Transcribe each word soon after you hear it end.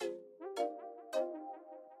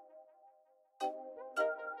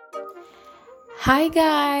Hi,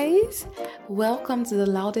 guys. Welcome to the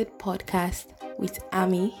Louded podcast with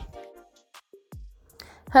Ami.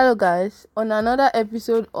 Hello, guys. On another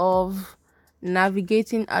episode of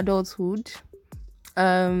Navigating Adulthood,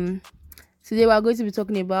 um, today we're going to be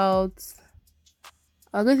talking about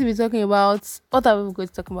what are we going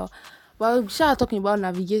to talk about? Well, we are talking about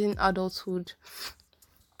navigating adulthood.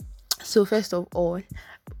 So, first of all,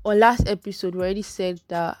 on last episode, we already said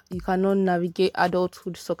that you cannot navigate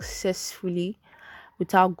adulthood successfully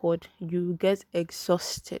without God. You get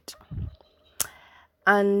exhausted,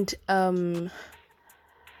 and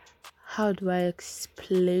how do I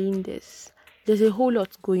explain this? There's a whole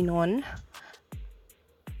lot going on.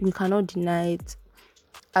 We cannot deny it.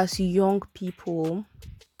 As young people,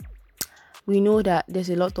 we know that there's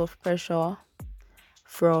a lot of pressure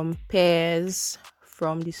from peers,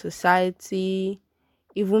 from the society,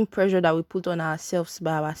 even pressure that we put on ourselves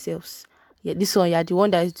by ourselves. Yeah, this one, you're the one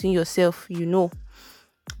that is doing yourself,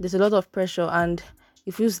 There's a lot of pressure, and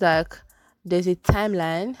it feels like there's a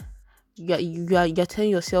timeline. You're telling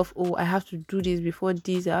yourself, oh, I have to do this before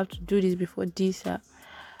this, I have to do this before this.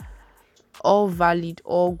 All valid,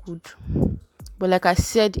 all good. But like I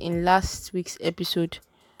said in last week's episode,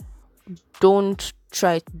 don't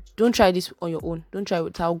try don't try this on your own. Don't try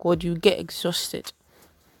without God. You get exhausted.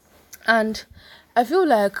 And I feel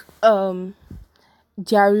like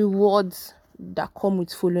there are rewards that come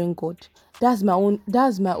with following God. That's my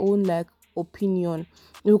own like opinion.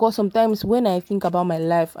 Because sometimes when I think about my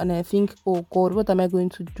life and I think, oh God, what am I going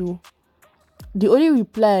to do? The only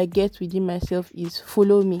reply I get within myself is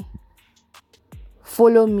follow me.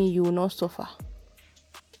 Follow me, you will not suffer.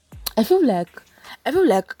 I feel like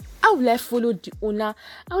how will I follow the owner?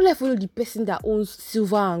 How will I follow the person that owns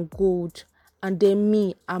silver and gold, and then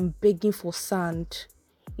me, I'm begging for sand?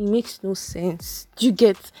 It makes no sense. Do you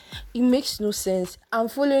get? It makes no sense. I'm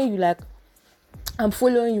following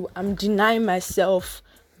you. I'm denying myself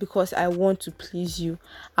because I want to please you.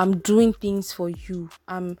 I'm doing things for you.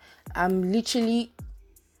 I'm literally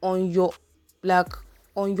on your like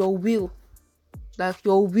on your will, like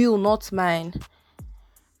your will, not mine.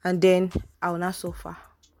 And then I will not suffer.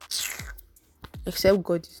 Except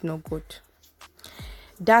God is not God.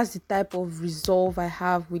 That's the type of resolve I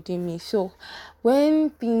have within me. So when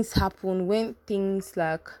things happen, when things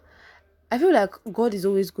like, I feel like God is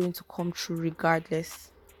always going to come through regardless.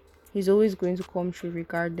 He's always going to come through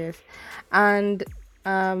regardless. And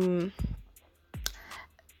I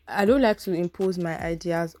don't like to impose my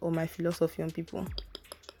ideas or my philosophy on people.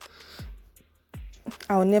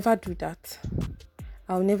 I'll never do that.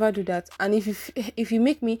 I'll never do that. And if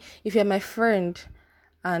you're my friend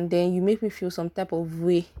and then you make me feel some type of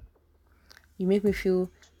way, you make me feel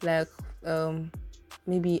like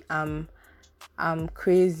maybe I'm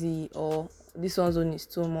crazy or this one's own is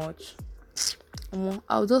too much,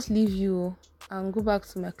 I'll just leave you and go back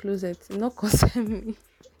to my closet. It not concern me.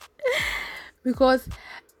 Because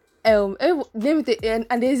let me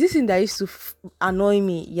and there's this thing that used to annoy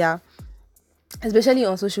me, yeah, especially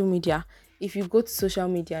on social media. If you go to social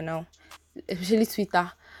media now, especially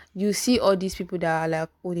Twitter, you see all these people that are like,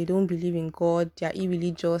 oh, they don't believe in God, they are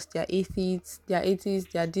irreligious, they are atheists, they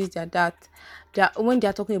are this, they are that. When they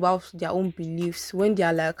are talking about their own beliefs, when they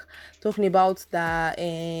are like talking about that,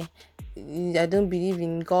 I don't believe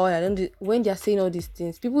in God, when they are saying all these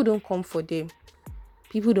things, people don't come for them.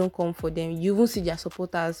 People don't come for them. You even see their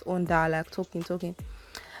supporters on that, like talking.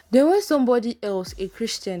 Then when somebody else, a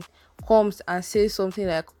Christian, comes and says something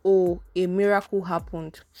like, oh, a miracle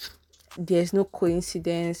happened, there's no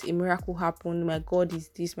coincidence, a miracle happened, my God is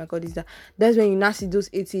this, my God is that. That's when you now see those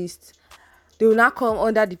atheists. They will now come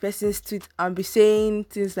under the person's tweet and be saying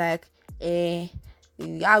things like,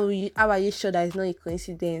 how are you sure that it's not a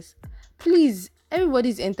coincidence? Please, everybody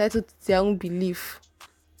is entitled to their own belief.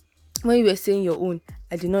 When you were saying your own,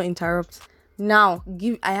 I did not interrupt. Now,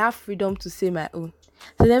 I have freedom to say my own.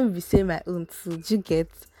 So let me be saying my own too. Do you get?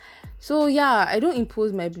 So yeah, I don't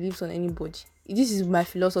impose my beliefs on anybody. This is my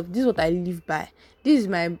philosophy. This is what I live by. This is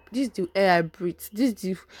the air I breathe. This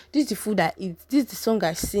is the food I eat. This is the song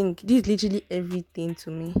I sing. This is literally everything to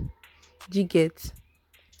me. Do you get?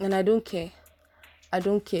 And I don't care. I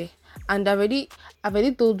don't care. And I've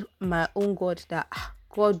already told my own God that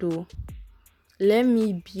God, oh, let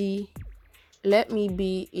me be let me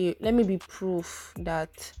be proof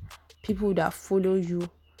that people that follow you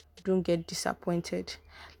don't get disappointed.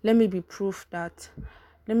 let me be proof that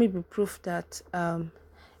let me be proof that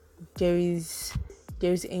there is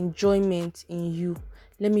enjoyment in you.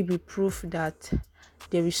 Let me be proof that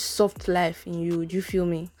there is soft life in you. Do you feel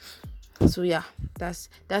me? So yeah, that's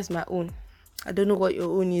my own. I don't know what your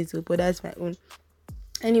own is, but that's my own.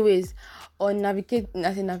 Anyways, on navigate,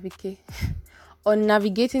 I say navigate, on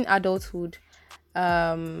navigating adulthood,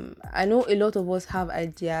 I know a lot of us have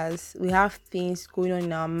ideas. We have things going on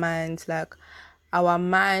in our minds, like our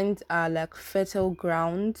minds are like fertile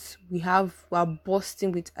grounds. We're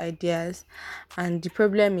bursting with ideas, and the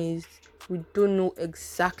problem is we don't know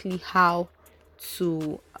exactly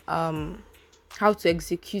to um how to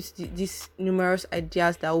execute these numerous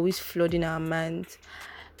ideas that are always flooding our minds.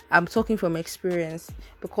 I'm talking from experience,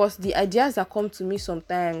 because the ideas that come to me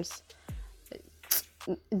sometimes,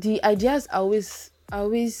 the ideas are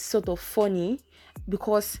always sort of funny,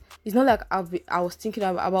 because it's not like I was thinking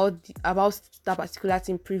about that particular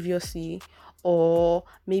thing previously, or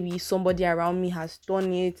maybe somebody around me has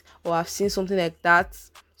done it, or I've seen something like that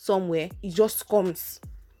somewhere. It just comes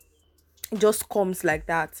like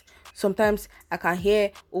that. Sometimes I can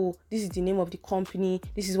hear, oh, this is the name of the company,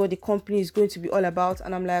 this is what the company is going to be all about,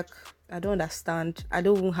 and I'm like, I don't understand. I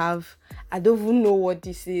don't even know what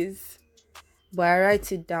this is, but I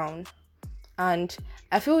write it down. And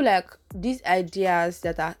I feel like these ideas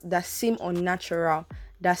that seem unnatural,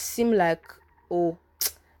 that seem like, oh,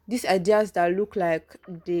 these ideas that look like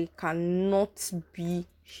they cannot be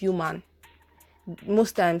human,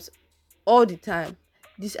 most times, all the time,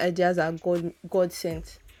 these ideas are God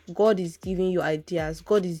sent. God is giving you ideas.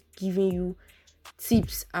 God is giving you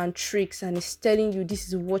tips and tricks, and is telling you, this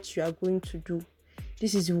is what you are going to do.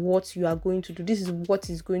 This is what you are going to do. This is what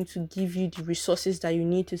is going to give you the resources that you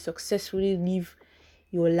need to successfully live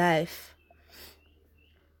your life.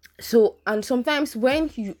 So, and sometimes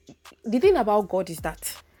the thing about God is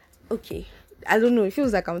that, okay, I don't know, it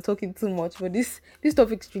feels like I'm talking too much, but this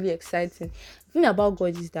topic is really exciting. The thing about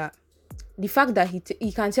God is that the fact that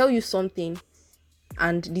he can tell you something,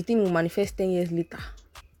 and the thing will manifest 10 years later,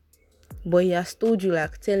 but he has told you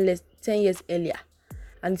like 10 years earlier,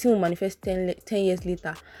 and the thing will manifest 10 years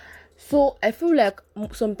later. So I feel like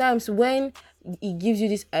sometimes when he gives you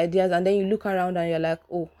these ideas, and then you look around and you're like,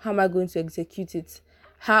 oh, how am I going to execute it?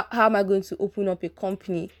 How am I going to open up a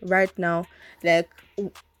company right now? Like,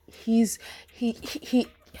 he's he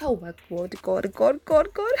oh my god.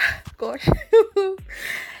 Gosh.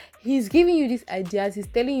 He's giving you these ideas, he's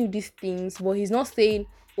telling you these things, but he's not saying,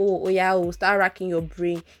 oh yeah, oh, start racking your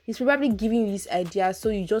brain. He's probably giving you these ideas so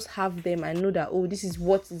you just have them and know that, oh, this is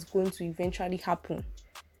what is going to eventually happen.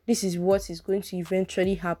 This is what is going to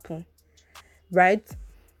eventually happen, right?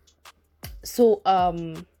 So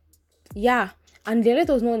yeah, and then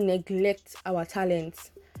let us not neglect our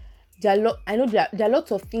talents. I know there are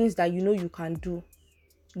lots of things that you know you can do.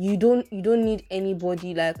 You don't need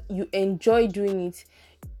anybody. Like, you enjoy doing it.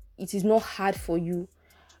 It is not hard for you.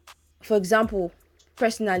 For example,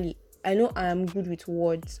 personally, I know I am good with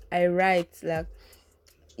words. I write, like,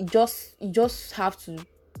 you just have to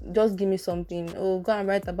just give me something. Oh, go and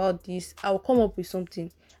write about this. I'll come up with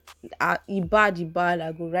something. Bad,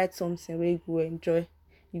 I go write something where you go enjoy.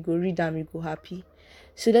 You go read them, you go happy.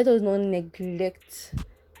 So let us not neglect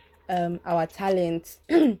our talents.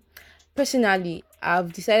 Personally,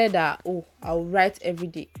 I've decided that, oh, I'll write every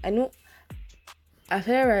day. I know I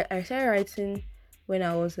started writing when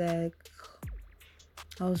I was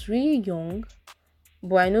really young,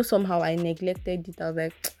 but I know somehow I neglected it. I was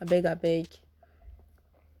like,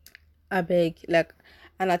 I beg, like,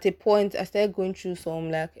 and at a point I started going through some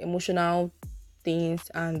like emotional things,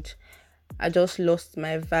 and I just lost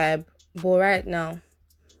my vibe. But right now,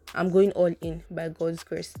 I'm going all in by God's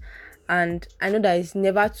grace, and I know that it's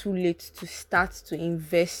never too late to start to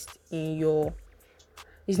invest in your.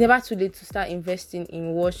 It's never too late to start investing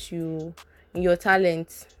in in your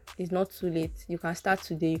talents. It's not too late. You can start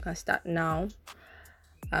today. You can start now,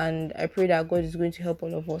 and I pray that God is going to help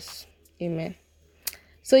all of us. Amen.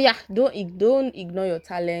 So yeah, don't ignore your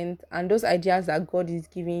talent and those ideas that God is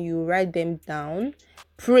giving you. Write them down.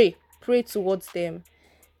 Pray towards them.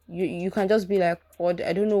 You can just be like, God,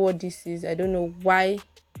 I don't know what this is. I don't know why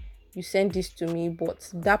you sent this to me, but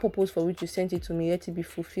that purpose for which you sent it to me, let it be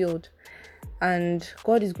fulfilled, and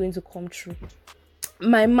God is going to come true.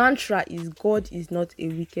 My mantra is, God is not a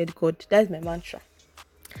wicked God. That's my mantra.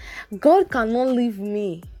 God cannot leave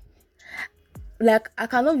me. Like, I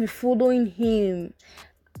cannot be following him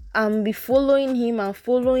and be following him and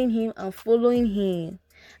following him and following him,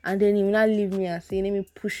 and then he will not leave me and say, let me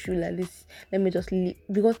push you like this, let me just leave.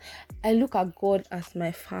 Because I look at God as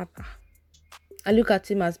my father. I look at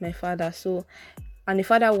him as my father. So, and the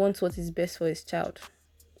father wants what is best for his child.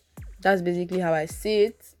 That's basically how I say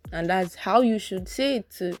it, and that's how you should say it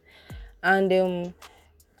too. And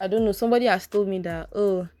I don't know, somebody has told me that,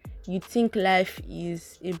 oh, you think life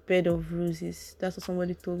is a bed of roses. That's what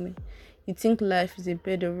somebody told me. You think life is a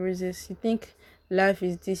bed of roses. You think life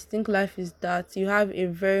is this, think life is that. You have a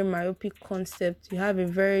very myopic concept. You have a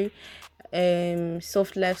very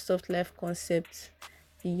soft life concept.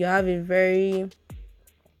 You have a very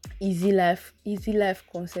easy life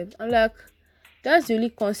concept. I'm like, that's the only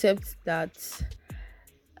concept that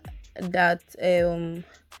that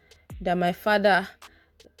my father,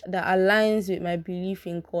 that aligns with my belief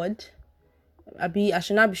in God. I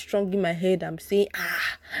should not be strong in my head. I'm saying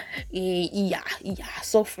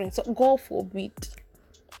suffering. So God forbid.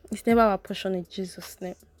 It's never our portion in Jesus'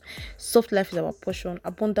 name. Soft life is our portion.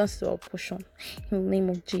 Abundance is our portion. In the name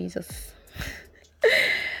of Jesus.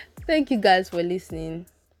 Thank you guys for listening.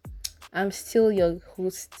 I'm still your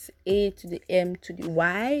host, A to the M to the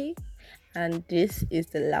Y, and this is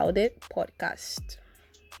the Louded Podcast.